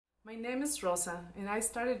My name is Rosa, and I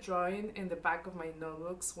started drawing in the back of my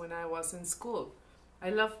notebooks when I was in school.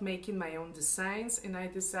 I love making my own designs, and I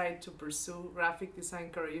decided to pursue graphic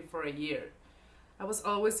design career for a year. I was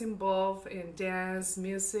always involved in dance,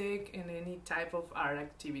 music, and any type of art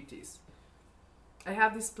activities. I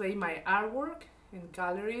have displayed my artwork in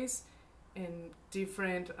galleries in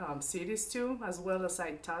different cities too, as well as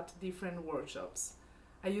I taught different workshops.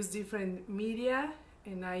 I use different media,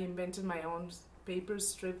 and I invented my own paper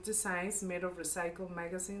strip designs made of recycled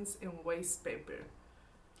magazines and waste paper.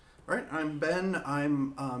 All right, I'm Ben.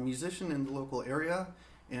 I'm a musician in the local area,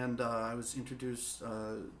 and I was introduced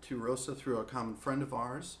to Rosa through a common friend of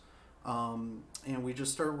ours. And we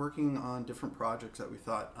just started working on different projects that we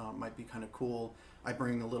thought might be kind of cool. I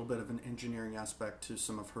bring a little bit of an engineering aspect to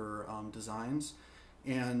some of her designs.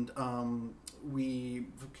 And we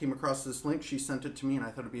came across this link. She sent it to me, and I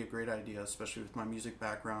thought it'd be a great idea, especially with my music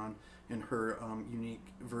background and her unique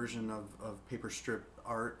version of paper strip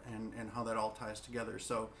art and how that all ties together.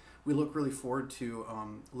 So we look really forward to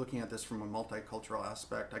looking at this from a multicultural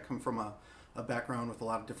aspect. I come from a background with a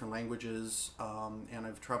lot of different languages, and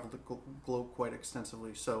I've traveled the globe quite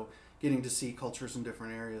extensively. So getting to see cultures in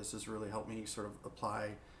different areas has really helped me sort of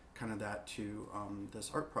apply kind of that to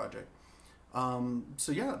this art project.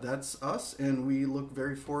 So yeah, that's us, and we look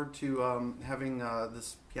very forward to having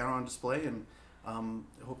this piano on display and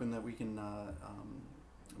hoping that we can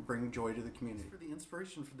bring joy to the community. For the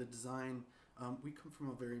inspiration for the design, we come from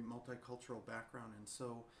a very multicultural background, and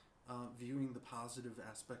so viewing the positive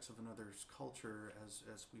aspects of another's culture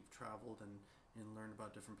as we've traveled and learned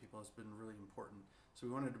about different people has been really important. So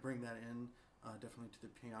we wanted to bring that in definitely to the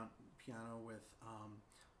piano with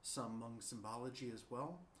some Hmong symbology as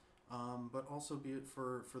well. But also be it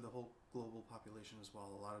for the whole global population as well.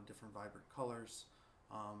 A lot of different vibrant colors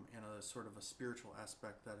and a sort of a spiritual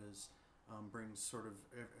aspect that is brings sort of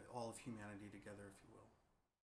all of humanity together, if you will.